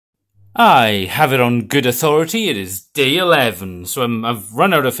I have it on good authority. It is day 11, so I've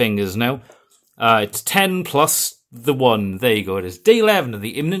run out of fingers now. It's 10 plus the 1. There you go. It is day 11 of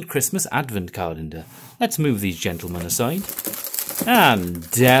the Imminent Christmas Advent Calendar. Let's move these gentlemen aside and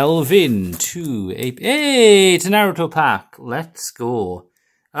delve into a... Hey, it's a Naruto pack. Let's go.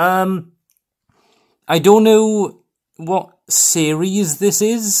 I don't know what series this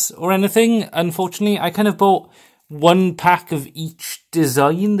is or anything. Unfortunately, I kind of bought one pack of each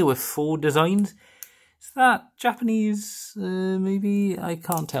design. There were 4 designs. Is that Japanese? Maybe? I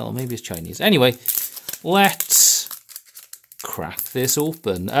can't tell. Maybe it's Chinese. Anyway, let's crack this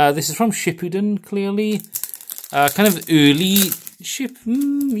open. This is from Shippuden, clearly. Kind of early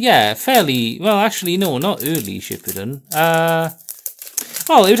yeah, fairly... Well, actually, no, not early Shippuden.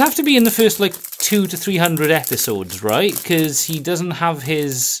 Well, it would have to be in the first, like, 200 to 300 episodes, right? Because he doesn't have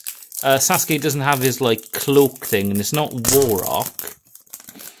his... Sasuke doesn't have his, like, cloak thing, and it's not Warrock.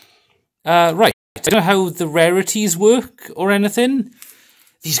 Right. I don't know how the rarities work or anything.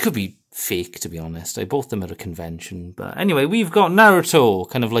 These could be fake, to be honest. I bought them at a convention. But anyway, we've got Naruto,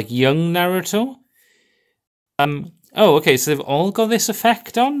 kind of like young Naruto. Oh, okay, so they've all got this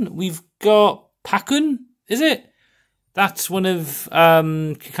effect on. We've got Pakun, is it? That's one of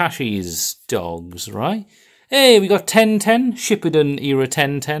Kakashi's dogs, right? Hey, we got 1010, Shippuden era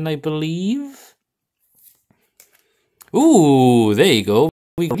 1010, I believe. Ooh, there you go.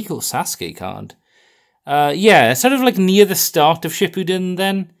 We got a cool Sasuke card. Yeah, sort of like near the start of Shippuden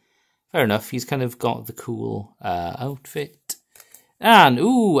then. Fair enough, he's kind of got the cool outfit. And,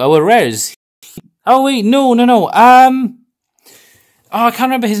 ooh, our Rez. Oh, wait, no. Oh, I can't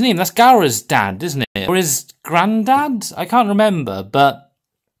remember his name. That's Gaara's dad, isn't it? Or his granddad? I can't remember, but...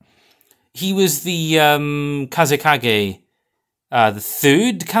 He was the Kazekage, the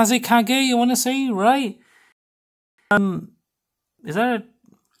 3rd Kazekage, I want to say, right? Is that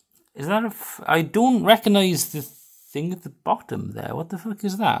a... I don't recognise the thing at the bottom there. What the fuck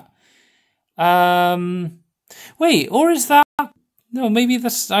is that? Wait, or is that... No, maybe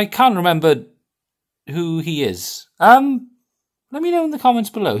that's... I can't remember who he is. Let me know in the comments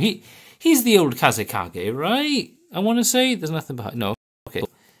below. He's the old Kazekage, right? I want to say. There's nothing behind... No, okay.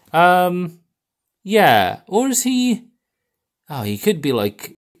 Yeah, or is he... Oh, he could be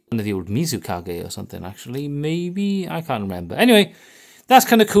like one of the old Mizukage or something, actually. Maybe? I can't remember. Anyway, that's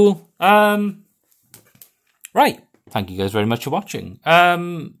kind of cool. Right. Thank you guys very much for watching.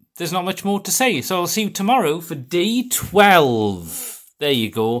 There's not much more to say, so I'll see you tomorrow for day 12. There you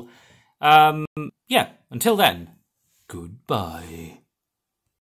go. Yeah, until then, goodbye.